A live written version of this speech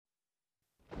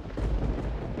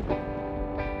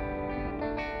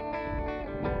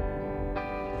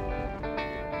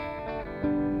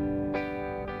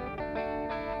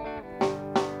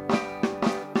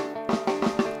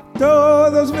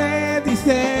Todos me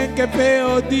dicen que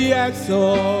feo día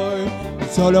soy,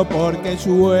 solo porque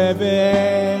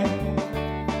llueve.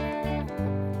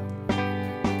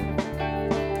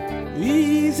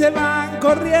 Y se van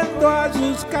corriendo a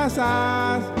sus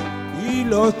casas y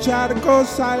los charcos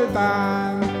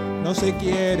saltan, no se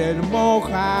quieren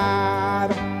mojar.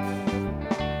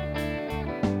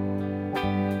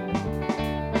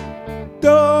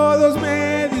 Todos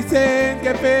me dicen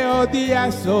que feo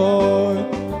día soy,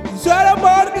 solo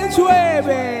porque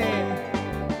llueve.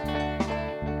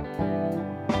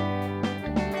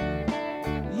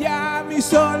 Y a mí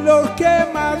son los que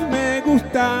más me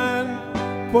gustan,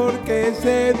 porque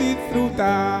se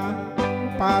disfruta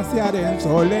pasear en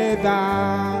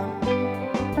soledad.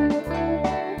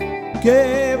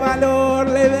 Qué valor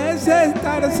le ves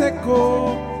estar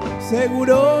seco,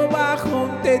 seguro bajo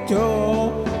un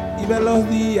techo, y ver los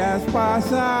días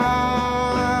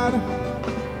pasar.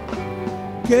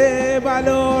 Qué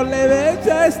valor le ves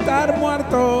estar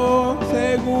muerto,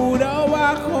 seguro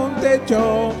bajo un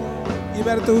techo, y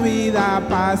ver tu vida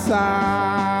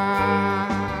pasar.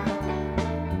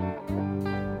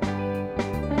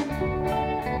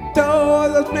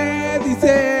 Todos me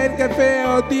dicen que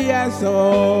feo día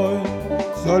soy,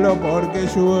 solo porque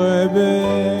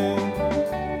llueve.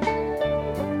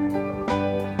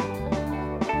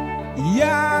 Y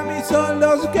a mí son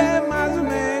los que más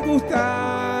me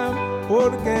gustan,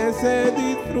 porque se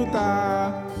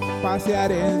disfruta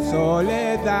pasear en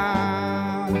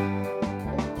soledad.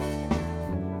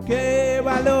 Qué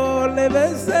valor le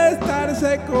ves estar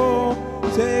seco,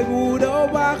 seguro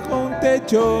bajo un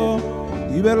techo,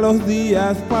 y ver los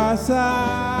días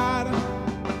pasar.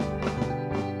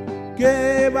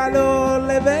 Qué valor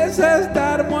le ves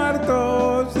estar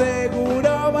muerto,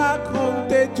 seguro bajo un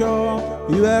techo,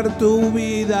 y ver tu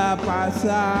vida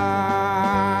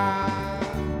pasar.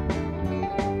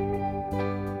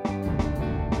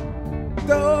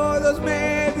 Todos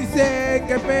me dicen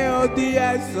que feo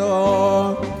día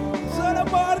son, solo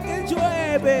porque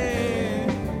llueve.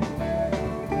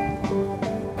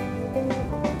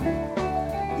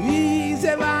 Y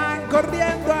se van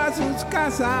corriendo a sus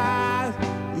casas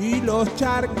y los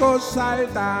charcos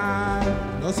saltan,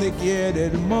 no se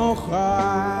quieren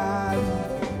mojar.